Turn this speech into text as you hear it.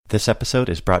This episode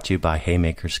is brought to you by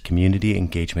Haymakers Community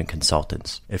Engagement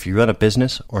Consultants. If you run a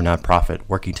business or nonprofit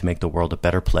working to make the world a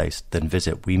better place, then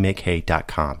visit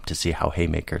WeMakeHay.com to see how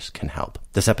Haymakers can help.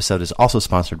 This episode is also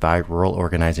sponsored by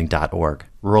RuralOrganizing.org.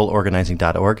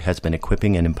 RuralOrganizing.org has been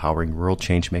equipping and empowering rural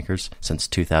changemakers since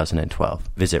 2012.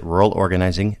 Visit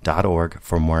RuralOrganizing.org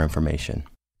for more information.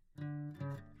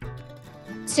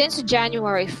 Since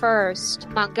January 1st,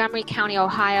 Montgomery County,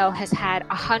 Ohio has had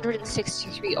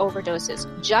 163 overdoses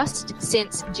just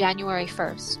since January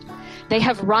 1st. They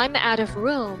have run out of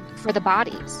room for the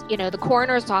bodies. You know, the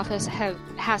coroner's office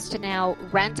has to now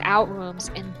rent out rooms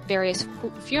in various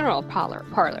funeral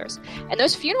parlors. And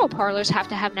those funeral parlors have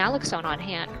to have naloxone on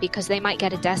hand because they might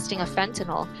get a dusting of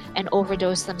fentanyl and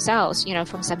overdose themselves, you know,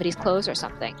 from somebody's clothes or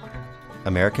something.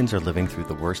 Americans are living through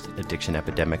the worst addiction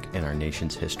epidemic in our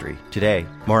nation's history. Today,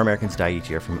 more Americans die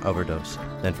each year from overdose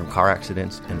than from car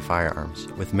accidents and firearms,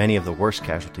 with many of the worst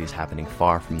casualties happening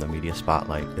far from the media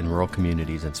spotlight in rural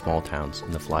communities and small towns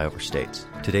in the flyover states.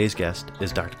 Today's guest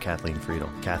is Dr. Kathleen Friedel.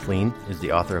 Kathleen is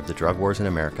the author of The Drug Wars in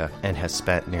America and has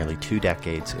spent nearly 2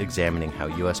 decades examining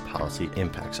how U.S. policy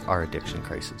impacts our addiction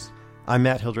crisis. I'm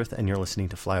Matt Hildreth, and you're listening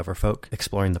to Flyover Folk,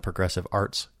 exploring the progressive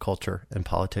arts, culture, and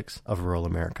politics of rural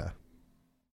America.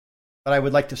 But I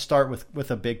would like to start with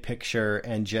a big picture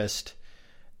and just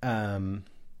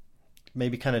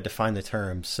maybe kind of define the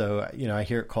terms. So, you know, I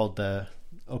hear it called the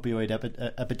opioid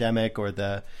epidemic or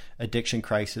the addiction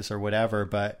crisis or whatever,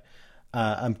 but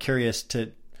I'm curious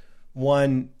to,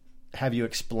 one, have you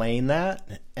explain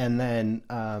that and then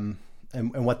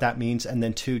and what that means, and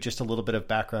then two, just a little bit of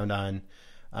background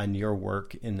on your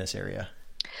work in this area.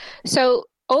 So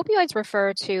opioids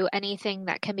refer to anything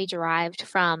that can be derived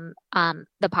from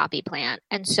the poppy plant.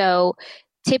 And so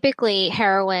typically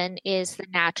heroin is the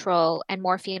natural and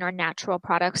morphine are natural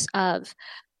products of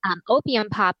opium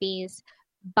poppies,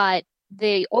 but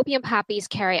the opium poppies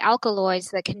carry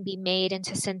alkaloids that can be made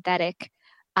into synthetic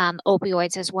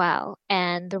opioids as well.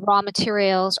 And the raw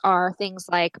materials are things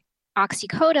like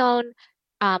oxycodone,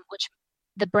 which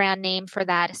the brand name for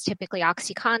that is typically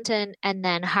OxyContin, and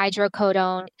then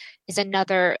hydrocodone is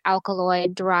another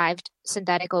alkaloid-derived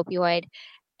synthetic opioid,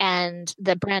 and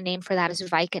the brand name for that is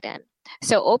Vicodin.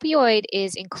 So opioid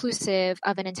is inclusive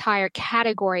of an entire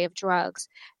category of drugs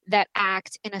that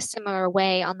act in a similar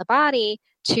way on the body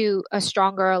to a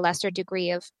stronger or lesser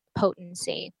degree of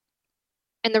potency.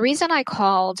 And the reason I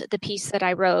called the piece that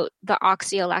I wrote the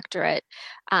Oxy Electorate,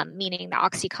 meaning the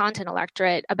OxyContin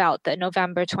electorate, about the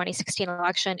November 2016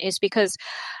 election is because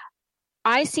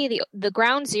I see the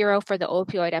ground zero for the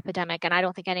opioid epidemic, and I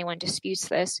don't think anyone disputes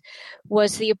this,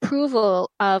 was the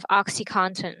approval of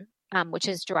OxyContin, which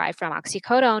is derived from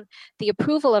oxycodone, the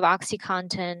approval of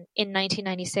OxyContin in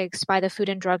 1996 by the Food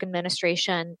and Drug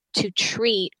Administration to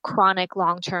treat chronic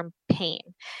long-term pain.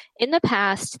 In the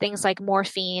past, things like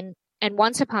morphine and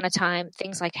once upon a time,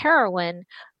 things like heroin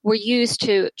were used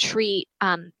to treat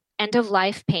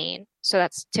end-of-life pain. So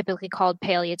that's typically called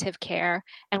palliative care.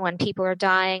 And when people are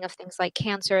dying of things like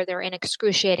cancer, they're in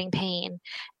excruciating pain.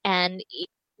 And,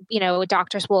 you know,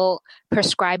 doctors will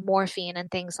prescribe morphine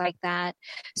and things like that.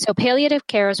 So palliative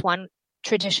care is one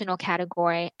traditional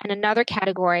category. And another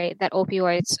category that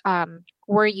opioids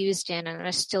were used in and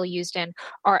are still used in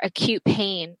are acute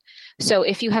pain. So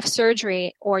if you have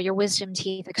surgery or your wisdom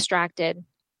teeth extracted,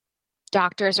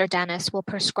 doctors or dentists will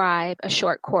prescribe a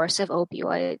short course of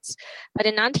opioids. But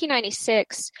in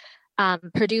 1996,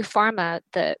 Purdue Pharma,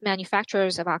 the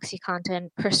manufacturers of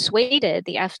OxyContin, persuaded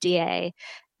the FDA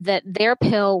that their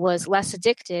pill was less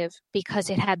addictive because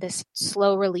it had this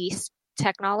slow release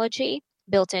technology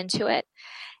built into it.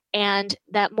 And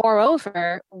that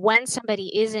moreover, when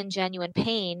somebody is in genuine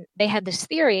pain, they had this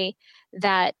theory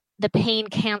that the pain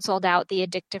canceled out the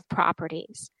addictive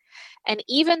properties. And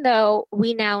even though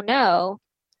we now know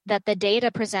that the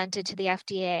data presented to the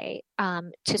FDA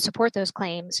to support those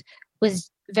claims was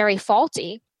very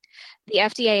faulty, the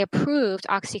FDA approved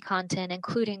OxyContin,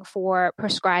 including for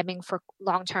prescribing for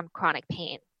long-term chronic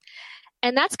pain.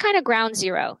 And that's kind of ground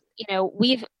zero. You know,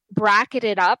 we've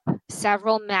bracketed up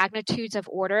several magnitudes of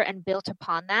order and built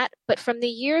upon that. But from the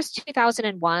years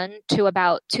 2001 to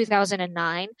about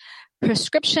 2009,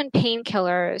 prescription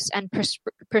painkillers and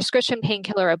prescription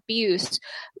painkiller abuse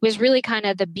was really kind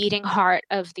of the beating heart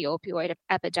of the opioid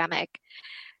epidemic.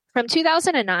 From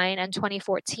 2009 and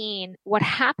 2014, what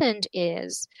happened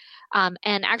is, and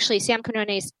actually Sam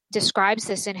Quinones describes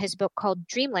this in his book called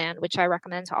Dreamland, which I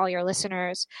recommend to all your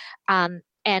listeners. And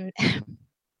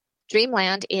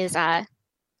Dreamland is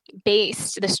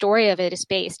the story of it is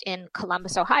based in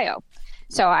Columbus, Ohio.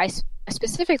 So I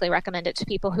specifically recommend it to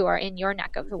people who are in your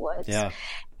neck of the woods. Yeah.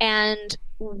 And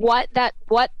what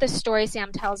the story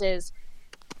Sam tells is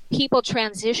people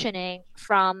transitioning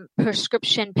from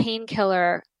prescription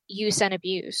painkiller use and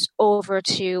abuse over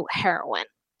to heroin.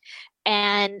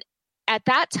 And at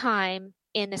that time,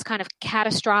 in this kind of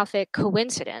catastrophic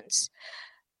coincidence,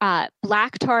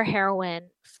 black tar heroin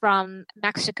from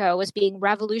Mexico was being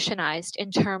revolutionized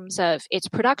in terms of its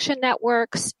production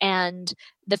networks and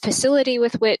the facility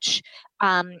with which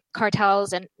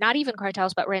cartels, and not even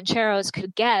cartels, but rancheros,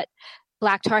 could get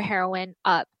black tar heroin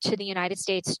up to the United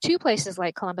States, to places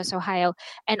like Columbus, Ohio,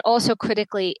 and also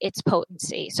critically its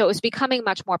potency. So it was becoming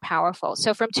much more powerful.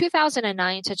 So from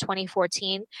 2009 to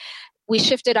 2014, we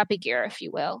shifted up a gear, if you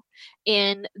will,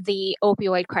 in the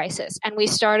opioid crisis. And we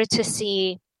started to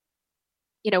see,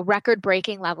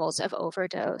 record-breaking levels of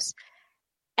overdose.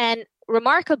 And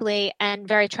remarkably and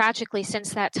very tragically,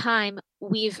 since that time,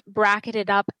 we've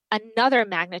bracketed up another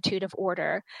magnitude of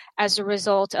order as a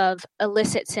result of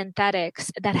illicit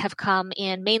synthetics that have come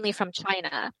in mainly from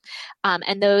China.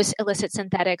 And those illicit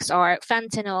synthetics are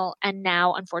fentanyl, and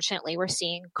now, unfortunately, we're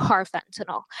seeing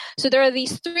carfentanil. So there are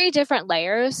these three different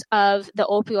layers of the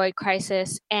opioid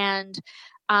crisis, and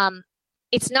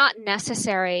it's not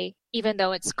necessary, even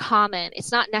though it's common,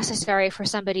 it's not necessary for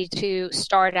somebody to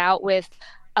start out with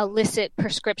illicit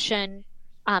prescription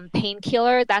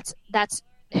painkiller. That's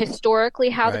historically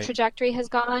how the trajectory has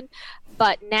gone.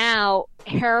 But now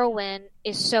heroin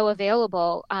is so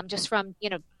available, just from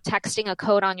texting a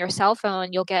code on your cell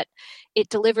phone, you'll get it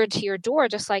delivered to your door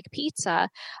just like pizza.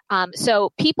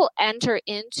 So people enter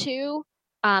into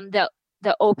the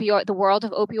world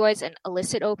of opioids and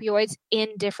illicit opioids in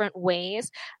different ways,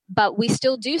 but we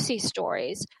still do see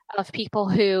stories of people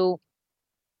who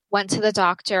went to the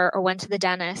doctor or went to the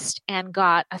dentist and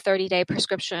got a 30-day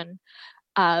prescription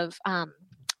of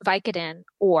Vicodin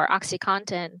or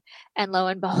OxyContin, and lo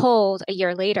and behold, a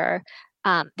year later,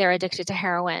 they're addicted to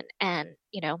heroin and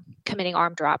committing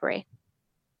armed robbery.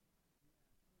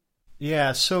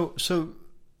 Yeah. So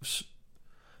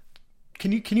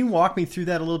can you walk me through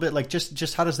that a little bit? Like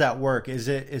just how does that work? Is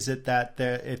it that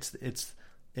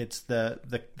it's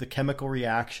the chemical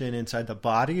reaction inside the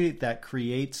body that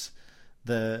creates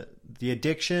the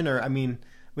addiction? Or, I mean,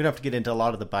 we don't have to get into a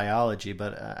lot of the biology,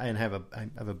 but I have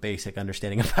a basic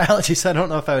understanding of biology, so I don't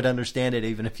know if I would understand it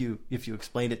even if you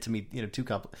explained it to me,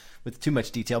 with too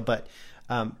much detail. But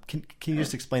can you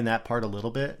just explain that part a little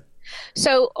bit?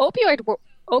 So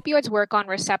opioids work on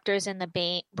receptors in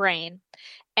the brain,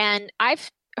 and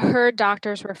I've heard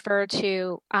doctors refer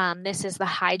to this as the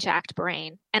hijacked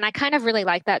brain, and I kind of really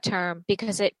like that term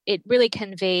because it really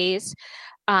conveys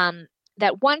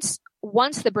that once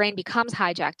the brain becomes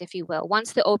hijacked, if you will,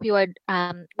 once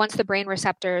the brain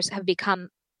receptors have become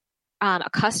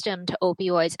accustomed to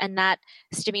opioids and that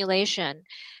stimulation,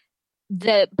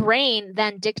 the brain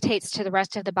then dictates to the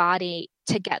rest of the body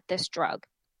to get this drug,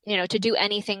 to do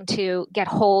anything to get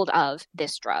hold of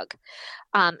this drug.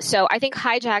 So I think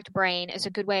hijacked brain is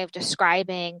a good way of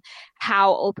describing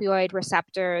how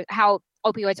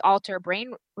opioids alter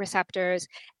brain receptors.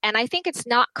 And I think it's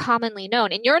not commonly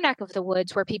known. In your neck of the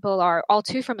woods, where people are all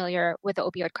too familiar with the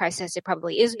opioid crisis, it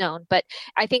probably is known. But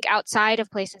I think outside of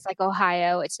places like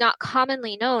Ohio, it's not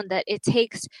commonly known that it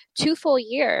takes 2 full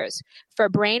years for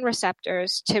brain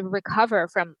receptors to recover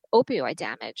from opioid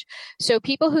damage. So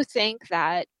people who think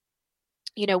that,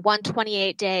 one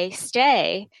 28-day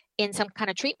stay in some kind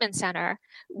of treatment center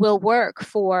will work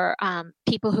for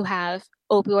people who have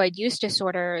opioid use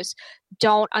disorders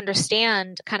don't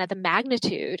understand kind of the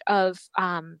magnitude of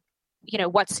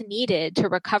what's needed to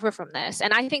recover from this.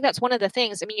 And I think that's one of the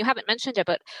things, I mean, you haven't mentioned it,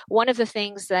 but one of the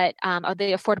things that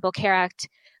the Affordable Care Act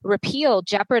repeal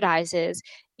jeopardizes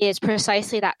is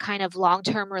precisely that kind of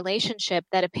long-term relationship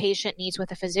that a patient needs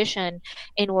with a physician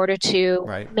in order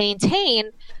to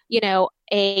maintain,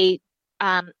 a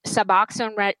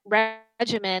Suboxone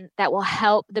regimen that will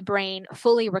help the brain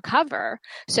fully recover,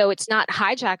 so it's not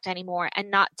hijacked anymore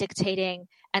and not dictating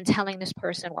and telling this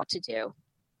person what to do.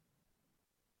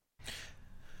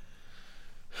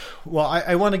 Well,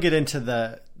 I want to get into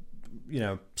the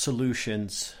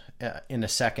solutions in a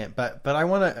second, but I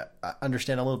want to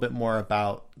understand a little bit more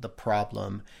about the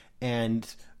problem. And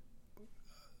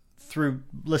through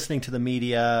listening to the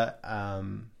media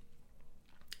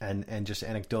and just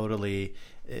anecdotally,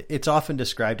 it's often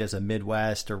described as a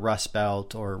Midwest or Rust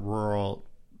Belt or rural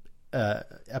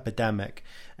epidemic.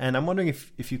 And I'm wondering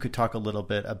if you could talk a little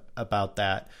bit about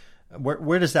that.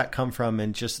 Where does that come from?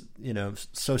 And just,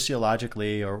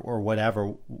 sociologically or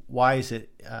whatever, why is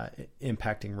it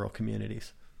impacting rural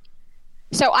communities?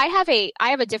 So I have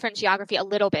a different geography a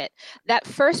little bit. That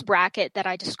first bracket that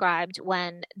I described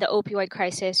when the opioid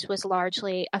crisis was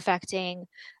largely affecting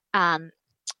um,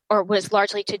 or was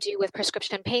largely to do with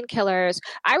prescription painkillers,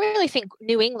 I really think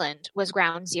New England was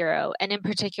ground zero, and in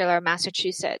particular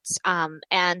Massachusetts. And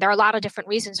there are a lot of different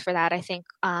reasons for that. I think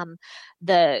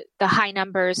the high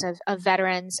numbers of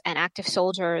veterans and active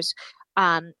soldiers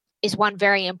is one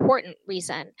very important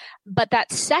reason. But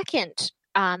that second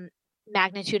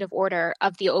magnitude of order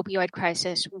of the opioid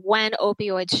crisis, when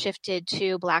opioids shifted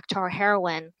to black tar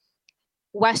heroin,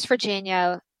 West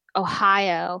Virginia,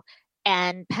 Ohio,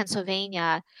 and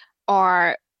Pennsylvania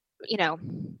are, you know,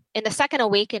 in the Second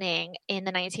Awakening in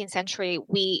the 19th century,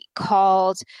 we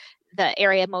called the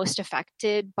area most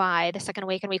affected by the Second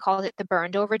Awakening, we called it the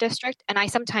burned over district. And I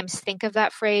sometimes think of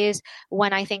that phrase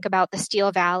when I think about the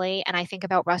Steel Valley and I think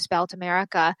about Rust Belt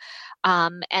America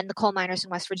and the coal miners in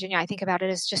West Virginia. I think about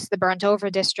it as just the burned over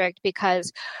district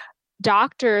because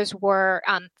doctors were,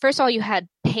 first of all, you had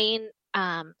pain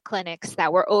clinics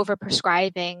that were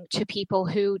overprescribing to people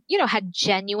who, had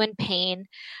genuine pain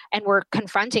and were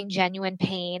confronting genuine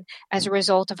pain as a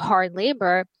result of hard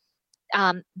labor.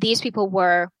 These people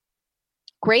were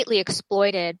greatly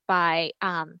exploited by,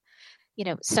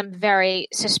 some very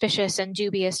suspicious and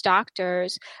dubious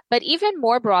doctors. But even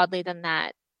more broadly than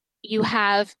that, you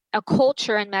have a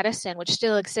culture in medicine, which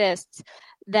still exists,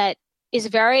 that is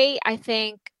very, I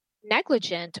think,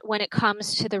 negligent when it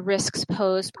comes to the risks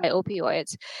posed by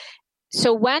opioids.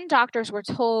 So when doctors were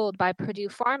told by Purdue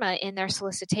Pharma in their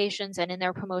solicitations and in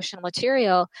their promotional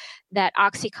material that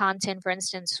OxyContin, for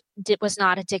instance, was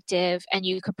not addictive and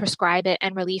you could prescribe it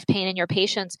and relieve pain in your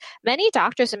patients, many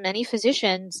doctors and many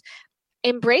physicians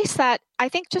embrace that, I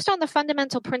think, just on the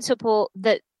fundamental principle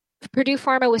that Purdue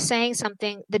Pharma was saying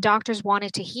something the doctors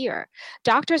wanted to hear.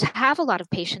 Doctors have a lot of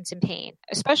patients in pain,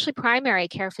 especially primary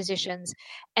care physicians,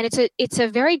 and it's a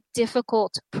very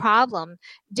difficult problem.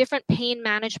 Different pain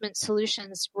management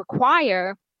solutions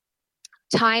require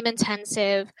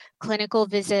time-intensive clinical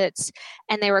visits,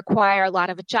 and they require a lot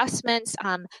of adjustments.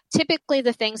 Typically,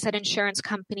 the things that insurance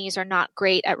companies are not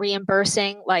great at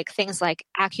reimbursing, like things like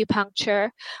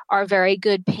acupuncture, are very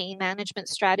good pain management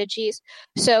strategies.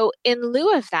 So in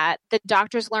lieu of that, the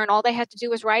doctors learned all they had to do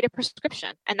was write a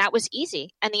prescription, and that was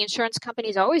easy. And the insurance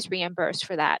companies always reimbursed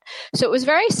for that. So it was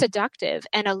very seductive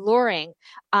and alluring,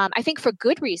 I think for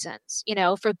good reasons,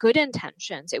 for good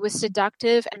intentions. It was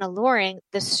seductive and alluring,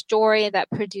 the story that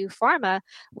Purdue Pharma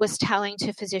was telling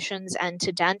to physicians and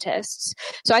to dentists.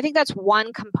 So I think that's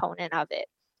one component of it.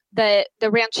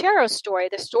 The Ranchero story,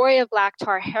 the story of black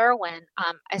tar heroin,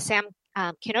 as Sam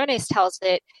Quinones tells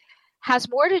it, has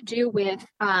more to do with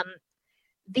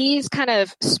these kind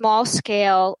of small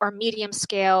scale or medium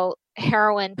scale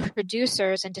heroin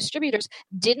producers and distributors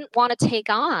didn't want to take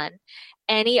on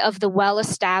any of the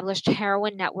well-established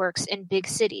heroin networks in big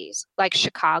cities like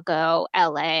Chicago,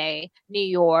 LA, New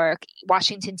York,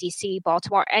 Washington, D.C.,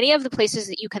 Baltimore, any of the places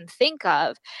that you can think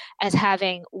of as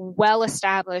having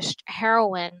well-established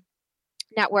heroin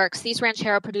networks. These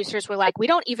ranchero producers were like, we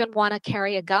don't even want to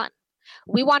carry a gun.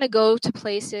 We want to go to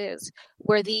places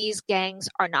where these gangs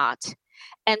are not.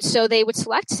 And so they would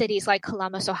select cities like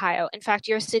Columbus, Ohio. In fact,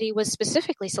 your city was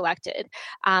specifically selected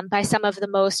by some of the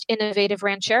most innovative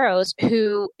rancheros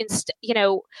who,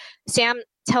 Sam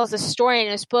tells a story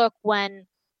in his book when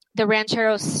the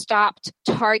rancheros stopped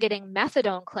targeting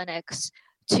methadone clinics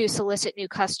to solicit new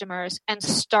customers and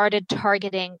started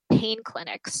targeting pain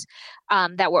clinics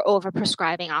that were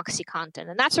overprescribing OxyContin.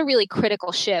 And that's a really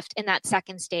critical shift in that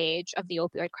second stage of the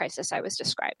opioid crisis I was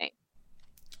describing.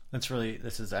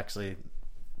 This is actually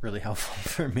really helpful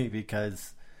for me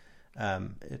because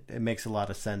it makes a lot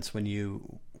of sense when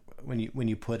you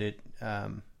put it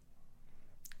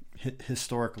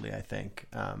historically, I think.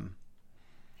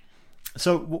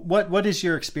 So what is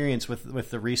your experience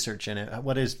with the research in it?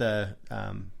 What is the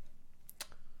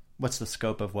what's the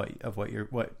scope of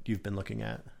what you've been looking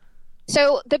at?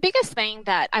 So the biggest thing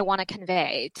that I want to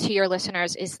convey to your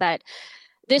listeners is that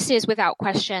this is without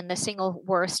question the single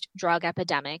worst drug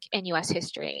epidemic in U.S.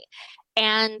 history.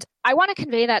 And I want to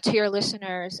convey that to your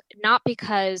listeners, not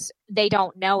because they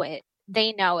don't know it.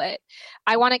 They know it.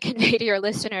 I want to convey to your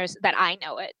listeners that I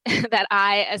know it, that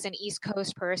I, as an East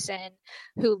Coast person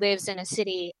who lives in a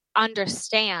city,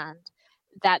 understand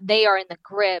that they are in the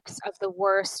grips of the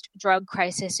worst drug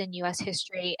crisis in U.S.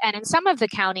 history. And in some of the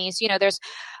counties, there's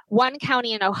one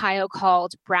county in Ohio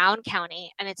called Brown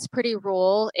County, and it's pretty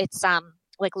rural. It's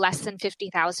like less than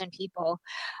 50,000 people.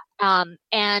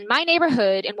 And my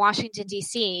neighborhood in Washington,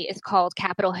 D.C. is called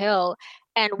Capitol Hill,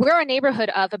 and we're a neighborhood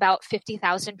of about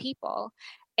 50,000 people.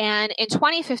 And in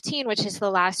 2015, which is the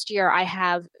last year I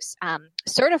have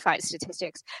certified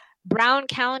statistics, Brown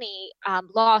County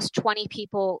lost 20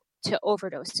 people to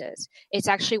overdoses. It's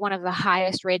actually one of the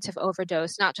highest rates of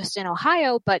overdose, not just in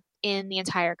Ohio, but in the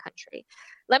entire country.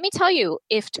 Let me tell you,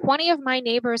 if 20 of my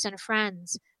neighbors and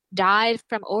friends died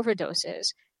from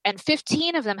overdoses and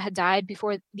 15 of them had died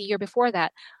before the year before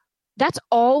that, that's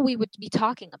all we would be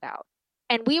talking about.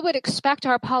 And we would expect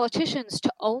our politicians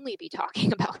to only be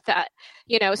talking about that.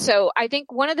 So I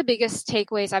think one of the biggest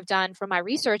takeaways I've done from my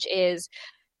research is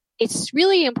it's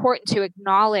really important to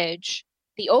acknowledge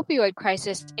the opioid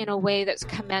crisis in a way that's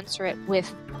commensurate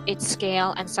with its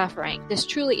scale and suffering. This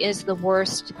truly is the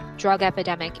worst drug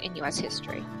epidemic in U.S.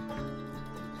 history.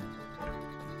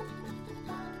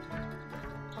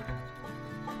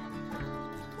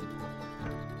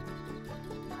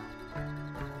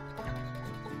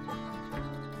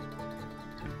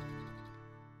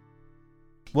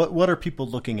 What are people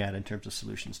looking at in terms of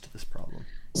solutions to this problem?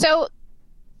 So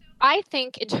I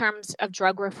think in terms of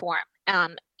drug reform,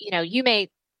 you may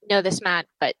know this, Matt,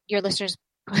 but your listeners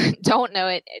don't know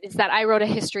it, is that I wrote a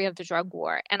history of the drug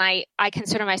war. And I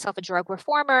consider myself a drug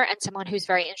reformer and someone who's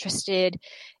very interested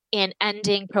in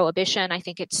ending prohibition. I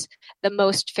think it's the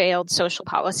most failed social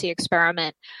policy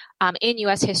experiment in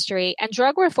U.S. history. And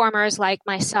drug reformers like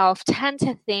myself tend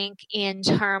to think in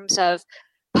terms of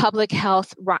public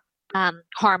health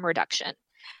harm reduction.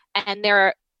 And there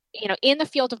are, in the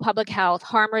field of public health,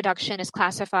 harm reduction is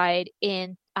classified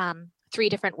in three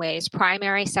different ways: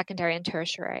 primary, secondary, and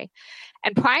tertiary.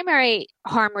 And primary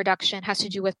harm reduction has to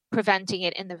do with preventing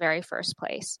it in the very first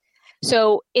place.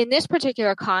 So in this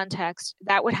particular context,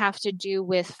 that would have to do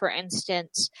with, for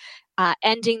instance,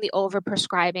 ending the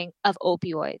overprescribing of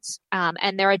opioids.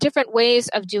 And there are different ways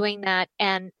of doing that.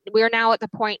 And we're now at the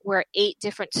point where 8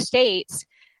 different states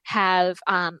have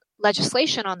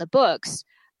legislation on the books.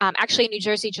 Actually, New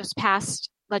Jersey just passed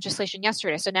legislation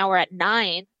yesterday. So now we're at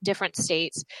 9 different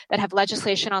states that have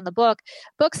legislation on the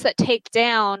books that take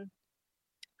down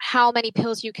how many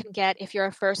pills you can get if you're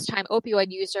a first-time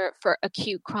opioid user for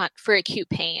acute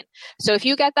pain. So if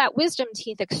you get that wisdom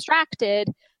teeth extracted,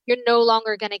 you're no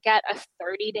longer going to get a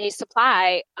 30-day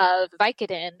supply of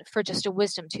Vicodin for just a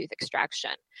wisdom tooth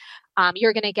extraction.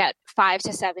 You're going to get 5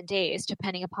 to 7 days,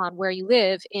 depending upon where you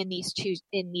live in these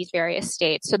various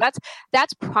states. So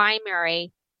that's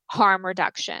primary harm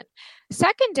reduction.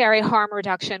 Secondary harm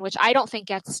reduction, which I don't think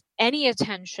gets any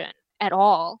attention at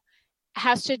all,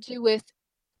 has to do with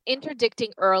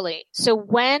interdicting early. So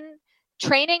when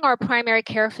training our primary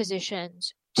care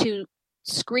physicians to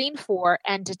screen for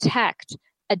and detect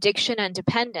addiction and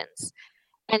dependence,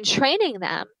 and training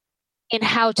them in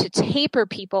how to taper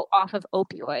people off of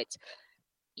opioids,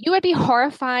 you would be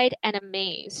horrified and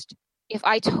amazed if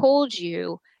I told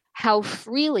you how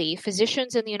freely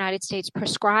physicians in the United States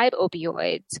prescribe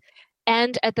opioids,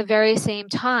 and at the very same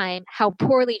time, how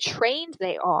poorly trained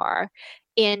they are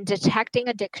in detecting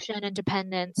addiction and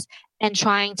dependence and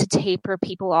trying to taper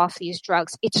people off these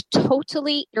drugs. It's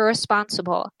totally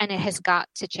irresponsible, and it has got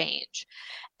to change.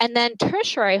 And then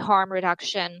tertiary harm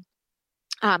reduction,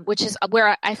 which is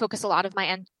where I focus a lot of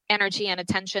my energy and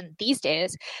attention these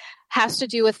days, has to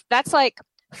do with, that's like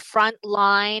front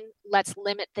line, let's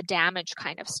limit the damage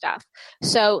kind of stuff.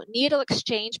 So needle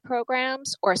exchange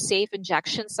programs or safe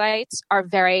injection sites are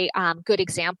very good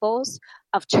examples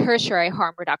of tertiary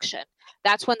harm reduction.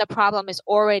 That's when the problem is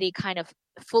already kind of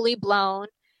fully blown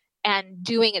and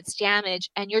doing its damage,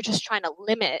 and you're just trying to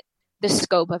limit the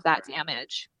scope of that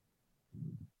damage.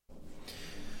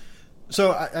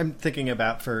 So I'm thinking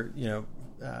about for,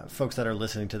 folks that are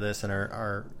listening to this and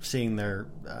are seeing their,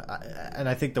 and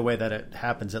I think the way that it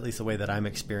happens, at least the way that I'm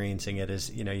experiencing it, is,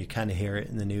 you kind of hear it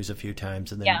in the news a few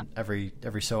times, and then every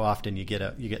so often you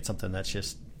get something that's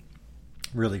just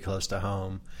really close to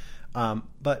home.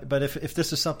 But if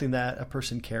this is something that a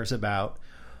person cares about,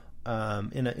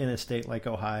 in a state like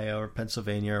Ohio or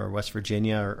Pennsylvania or West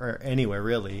Virginia or anywhere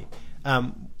really,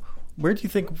 where do you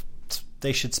think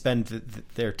they should spend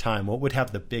their time? What would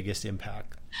have the biggest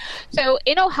impact? So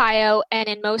in Ohio and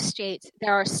in most states,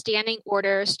 there are standing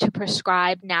orders to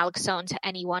prescribe naloxone to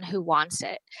anyone who wants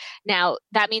it. Now,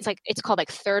 that means it's called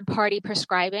third-party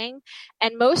prescribing.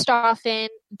 And most often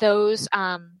those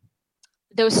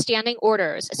standing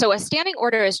orders. So a standing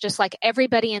order is just like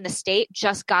everybody in the state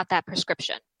just got that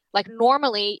prescription. Like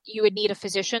normally you would need a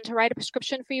physician to write a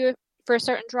prescription for you for a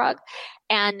certain drug.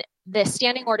 And the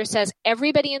standing order says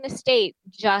everybody in the state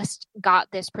just got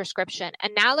this prescription.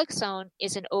 And naloxone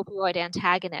is an opioid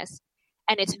antagonist,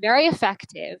 and it's very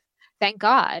effective. Thank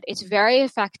God. It's very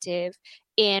effective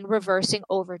in reversing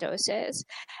overdoses.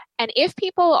 And if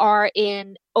people are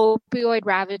in opioid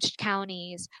ravaged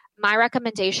counties, my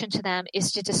recommendation to them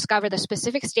is to discover the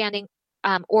specific standing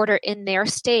order in their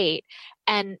state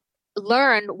and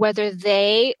learn whether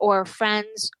they or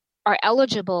friends are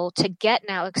eligible to get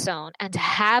naloxone and to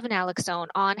have naloxone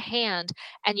on hand.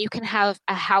 And you can have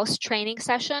a house training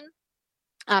session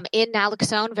in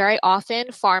naloxone. Very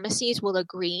often pharmacies will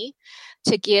agree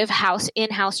to give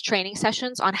in-house training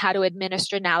sessions on how to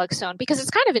administer naloxone, because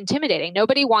it's kind of intimidating.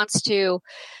 Nobody wants to,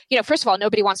 first of all,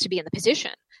 nobody wants to be in the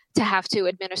position to have to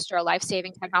administer a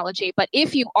life-saving technology. But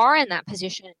if you are in that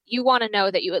position, you want to know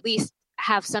that you at least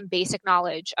have some basic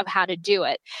knowledge of how to do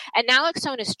it. And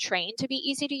naloxone is trained to be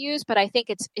easy to use, but I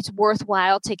think it's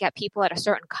worthwhile to get people at a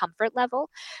certain comfort level.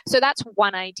 So that's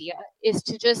one idea, is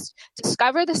to just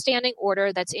discover the standing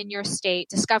order that's in your state,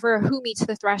 discover who meets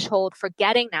the threshold for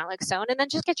getting naloxone, and then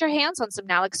just get your hands on some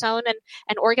naloxone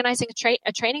and organizing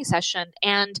a training session.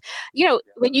 And,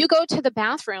 when you go to the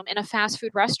bathroom in a fast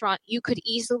food restaurant, you could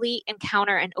easily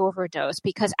encounter an overdose,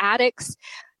 because addicts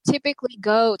typically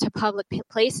go to public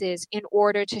places in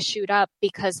order to shoot up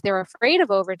because they're afraid of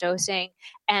overdosing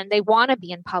and they want to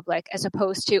be in public as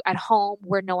opposed to at home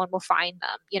where no one will find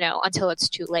them, until it's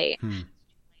too late.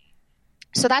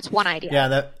 So that's one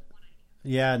idea.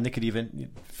 Yeah. And they could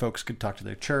folks could talk to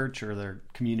their church or their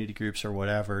community groups or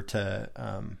whatever to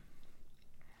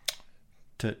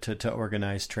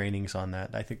organize trainings on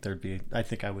that. I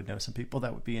think I would know some people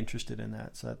that would be interested in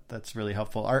that. So that's really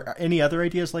helpful. Are any other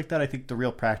ideas like that? I think the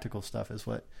real practical stuff is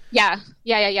what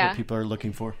what people are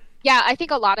looking for. Yeah. I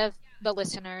think a lot of the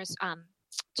listeners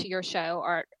to your show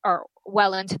are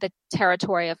well into the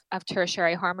territory of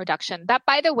tertiary harm reduction. That,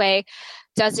 by the way,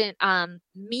 doesn't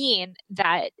mean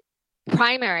that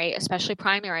especially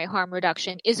primary harm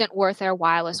reduction isn't worth their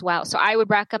while as well. So I would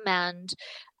recommend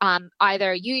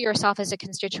either you yourself as a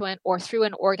constituent or through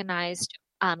an organized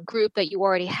group that you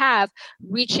already have,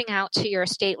 reaching out to your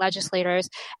state legislators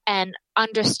and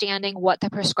understanding what the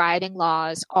prescribing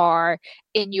laws are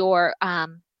in your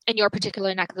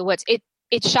particular neck of the woods.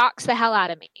 It shocks the hell out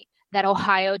of me that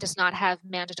Ohio does not have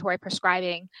mandatory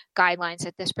prescribing guidelines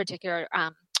at this particular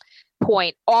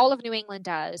point. All of New England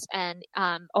does, and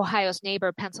Ohio's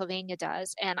neighbor Pennsylvania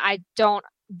does, and I don't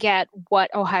get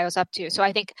what Ohio's up to. So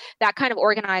I think that kind of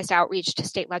organized outreach to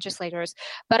state legislators.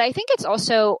 But I think it's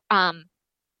also,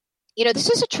 this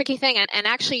is a tricky thing, and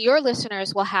actually your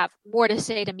listeners will have more to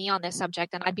say to me on this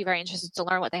subject, and I'd be very interested to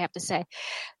learn what they have to say.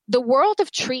 The world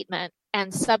of treatment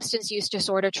and substance use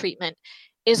disorder treatment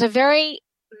is a very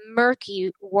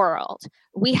murky world.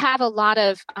 We have a lot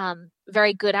of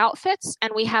very good outfits,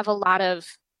 and we have a lot of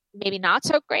maybe not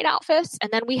so great outfits,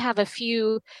 and then we have a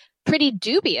few pretty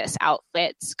dubious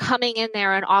outfits coming in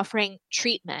there and offering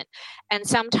treatment. And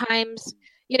sometimes,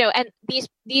 and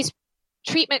these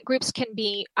treatment groups can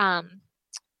be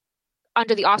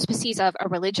under the auspices of a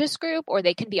religious group, or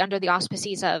they can be under the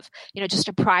auspices of, just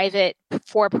a private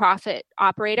for-profit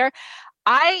operator.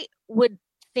 I would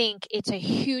think it's a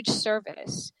huge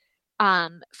service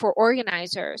for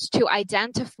organizers to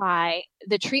identify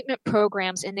the treatment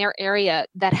programs in their area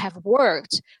that have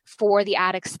worked for the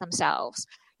addicts themselves.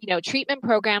 Treatment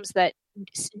programs that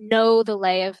know the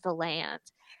lay of the land,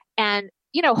 and,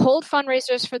 hold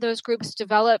fundraisers for those groups,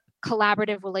 develop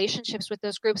collaborative relationships with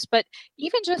those groups, but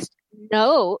even just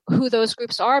know who those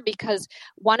groups are, because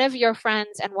one of your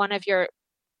friends and one of your,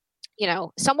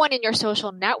 someone in your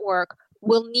social network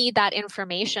will need that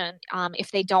information if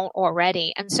they don't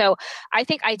already. And so I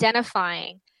think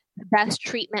identifying the best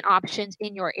treatment options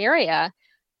in your area,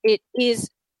 it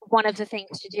is one of the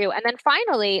things to do. And then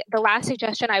finally, the last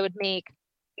suggestion I would make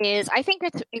is I think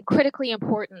it's critically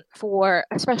important for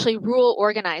especially rural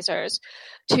organizers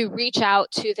to reach out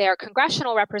to their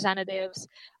congressional representatives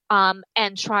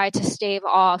and try to stave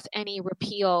off any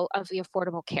repeal of the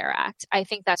Affordable Care Act. I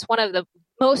think that's one of the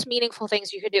most meaningful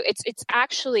things you could do. It's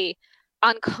actually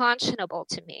unconscionable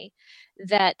to me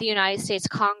that the United States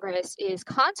Congress is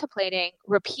contemplating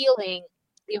repealing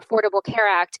the Affordable Care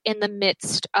Act in the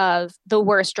midst of the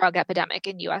worst drug epidemic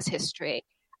in U.S. history.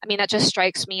 I mean, that just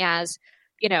strikes me as,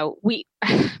 we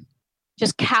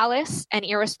just callous and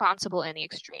irresponsible in the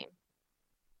extreme.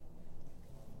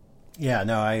 Yeah,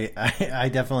 no, I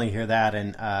definitely hear that.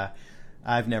 And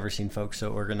I've never seen folks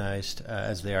so organized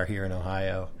as they are here in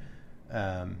Ohio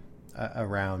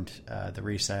around the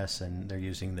recess, and they're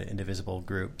using the Indivisible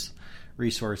Groups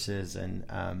resources. And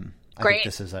I think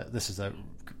this is a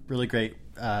really great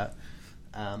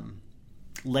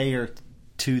layer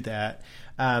to that.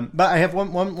 But I have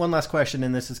one last question,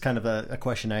 and this is kind of a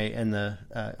question I end the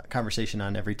conversation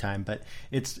on every time. But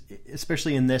it's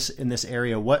especially in this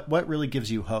area. What really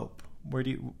gives you hope?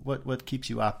 What keeps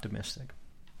you optimistic?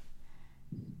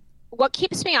 What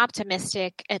keeps me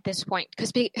optimistic at this point,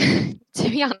 because to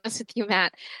be honest with you,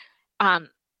 Matt,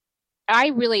 I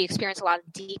really experienced a lot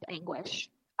of deep anguish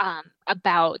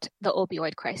about the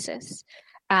opioid crisis.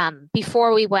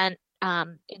 Before we went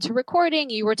into recording,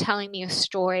 you were telling me a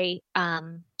story,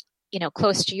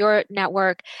 close to your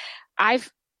network.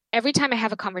 Every time I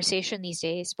have a conversation these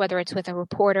days, whether it's with a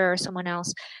reporter or someone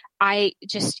else, I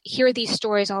just hear these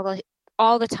stories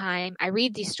all the time. I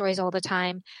read these stories all the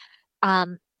time.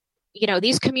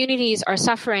 These communities are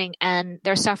suffering, and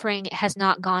their suffering has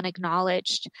not gone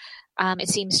acknowledged, it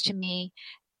seems to me.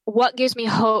 What gives me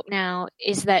hope now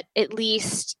is that at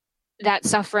least that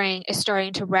suffering is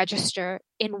starting to register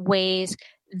in ways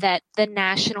that the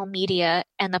national media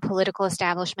and the political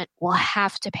establishment will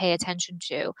have to pay attention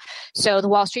to. So the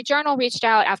Wall Street Journal reached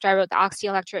out after I wrote the Oxy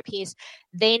Electorate piece.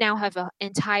 They now have an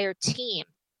entire team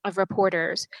of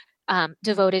reporters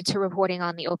devoted to reporting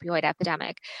on the opioid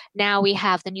epidemic. Now we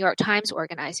have the New York Times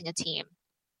organizing a team.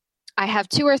 I have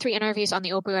 2 or 3 interviews on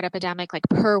the opioid epidemic like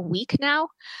per week now.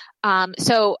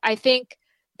 So I think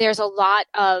there's a lot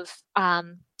of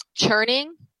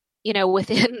churning,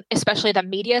 within especially the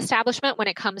media establishment when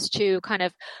it comes to kind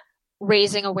of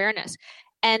raising awareness.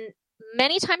 And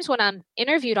many times when I'm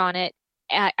interviewed on it,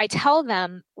 I tell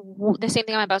them the same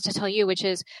thing I'm about to tell you, which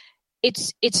is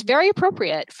it's very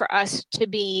appropriate for us to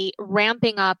be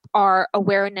ramping up our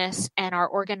awareness and our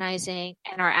organizing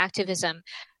and our activism,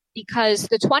 because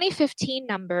the 2015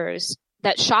 numbers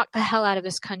that shocked the hell out of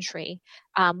this country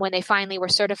when they finally were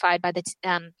certified by the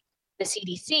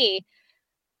CDC,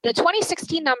 the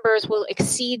 2016 numbers will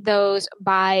exceed those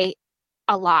by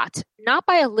a lot, not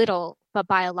by a little, but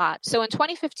by a lot. So in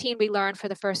 2015, we learned for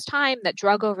the first time that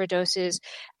drug overdoses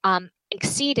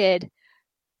exceeded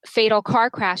fatal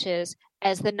car crashes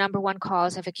as the number one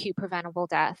cause of acute preventable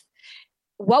death.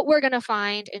 What we're going to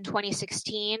find in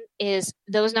 2016 is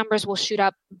those numbers will shoot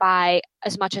up by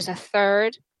as much as a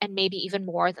third and maybe even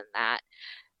more than that.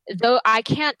 Though I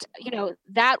can't,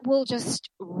 that will just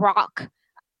rock.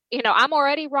 I'm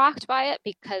already rocked by it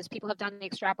because people have done the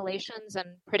extrapolations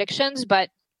and predictions, but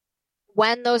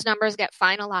when those numbers get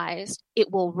finalized,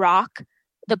 it will rock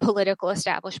the political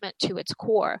establishment to its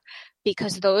core,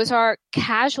 because those are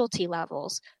casualty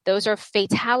levels. Those are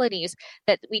fatalities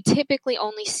that we typically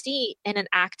only see in an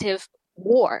active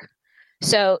war.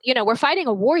 So, we're fighting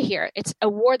a war here. It's a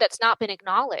war that's not been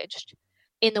acknowledged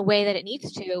in the way that it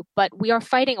needs to, but we are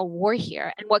fighting a war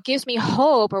here. And what gives me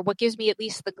hope, or what gives me at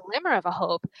least the glimmer of a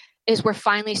hope, is we're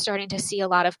finally starting to see a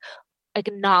lot of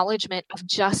acknowledgement of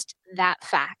just that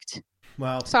fact.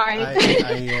 Well, sorry.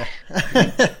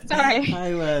 Sorry.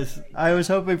 I was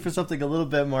hoping for something a little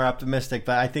bit more optimistic,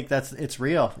 but I think it's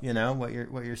real. What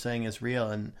you're saying is real,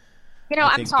 and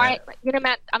I'm sorry.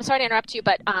 Matt, I'm sorry to interrupt you,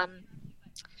 but I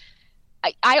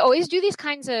always do these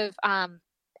kinds of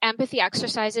empathy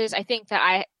exercises. I think that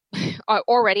I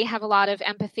already have a lot of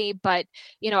empathy, but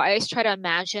I always try to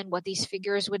imagine what these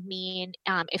figures would mean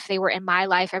if they were in my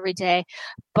life every day.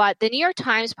 But the New York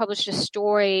Times published a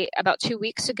story about 2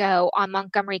 weeks ago on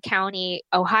Montgomery County,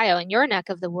 Ohio, in your neck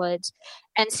of the woods.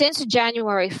 And since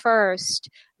January 1st,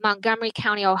 Montgomery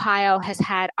County, Ohio has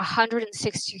had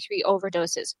 163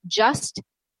 overdoses just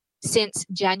since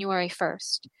January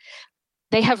 1st.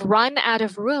 They have run out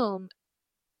of room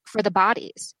for the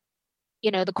bodies.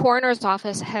 The coroner's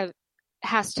office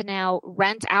has to now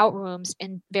rent out rooms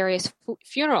in various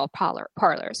funeral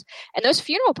parlors. And those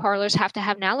funeral parlors have to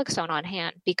have naloxone on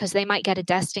hand because they might get a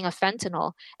dusting of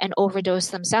fentanyl and overdose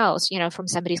themselves, from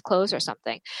somebody's clothes or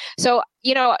something. So,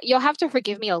 you'll have to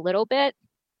forgive me a little bit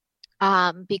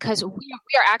because we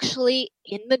are actually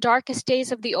in the darkest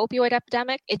days of the opioid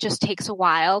epidemic. It just takes a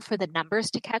while for the numbers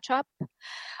to catch up.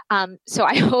 So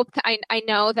I hope I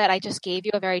know that I just gave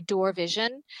you a very dour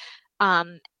vision.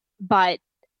 But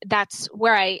that's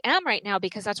where I am right now,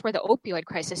 because that's where the opioid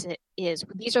crisis is.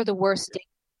 These are the worst days.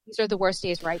 These are the worst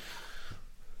days right now.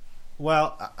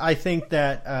 Well, I think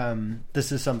that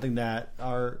this is something that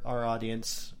our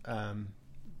audience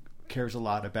cares a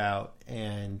lot about,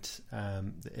 and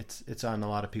it's on a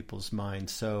lot of people's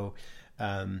minds. So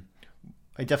I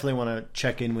definitely want to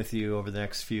check in with you over the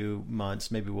next few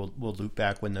months. Maybe we'll loop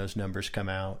back when those numbers come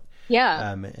out.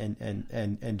 Yeah.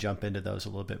 And jump into those a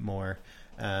little bit more.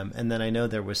 And then I know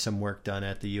there was some work done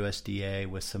at the USDA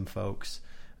with some folks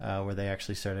where they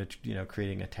actually started,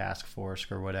 creating a task force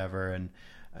or whatever. And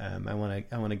I want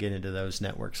to get into those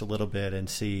networks a little bit and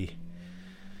see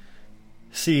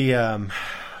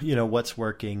what's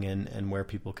working and where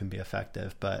people can be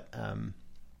effective. But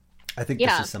I think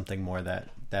this is something more that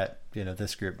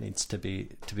this group needs to be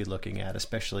looking at,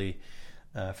 especially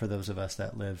for those of us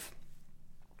that live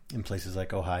in places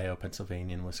like Ohio,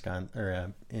 Pennsylvania, and Wisconsin,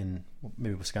 or in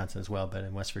maybe Wisconsin as well, but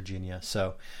in West Virginia.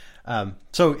 So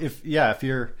if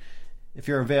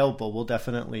you're available, we'll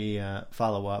definitely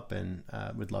follow up, and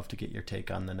would love to get your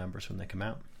take on the numbers when they come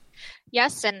out.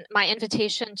 Yes, and my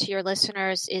invitation to your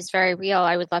listeners is very real.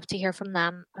 I would love to hear from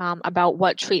them about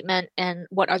what treatment and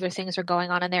what other things are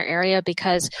going on in their area,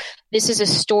 because this is a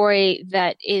story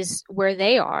that is where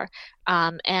they are.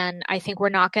 And I think we're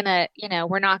not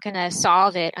gonna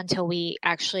solve it until we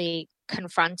actually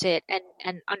confront it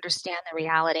and understand the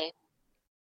reality.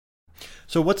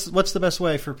 So what's the best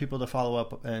way for people to follow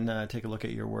up and take a look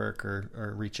at your work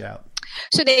or reach out?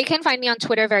 So they can find me on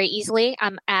Twitter very easily.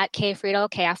 I'm at KFrydl,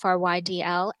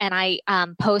 KFRYDL, and I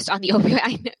post on the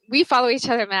opioid. We follow each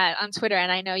other, Matt, on Twitter, and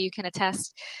I know you can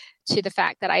attest to the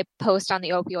fact that I post on the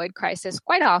opioid crisis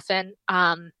quite often,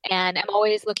 and I'm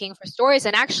always looking for stories.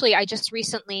 And actually, I just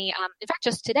recently, in fact,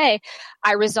 just today,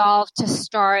 I resolved to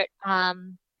start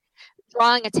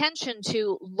drawing attention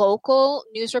to local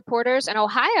news reporters. And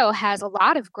Ohio has a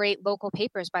lot of great local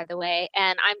papers, by the way.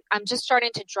 And I'm just starting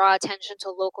to draw attention to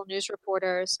local news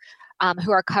reporters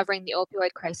who are covering the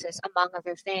opioid crisis, among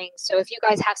other things. So if you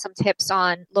guys have some tips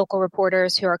on local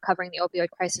reporters who are covering the opioid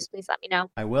crisis, please let me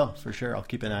know. I will, for sure. I'll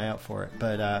keep an eye out for it.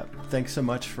 But thanks so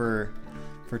much for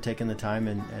taking the time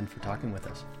and for talking with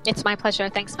us. It's my pleasure.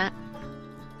 Thanks, Matt.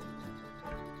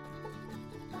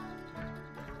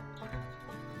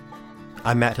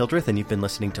 I'm Matt Hildreth, and you've been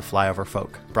listening to Flyover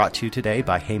Folk, brought to you today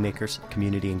by Haymakers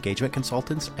Community Engagement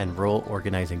Consultants and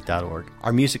RuralOrganizing.org.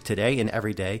 Our music today and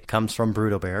every day comes from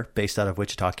Brutal Bear, based out of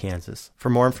Wichita, Kansas.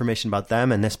 For more information about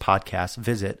them and this podcast,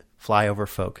 visit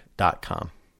flyoverfolk.com.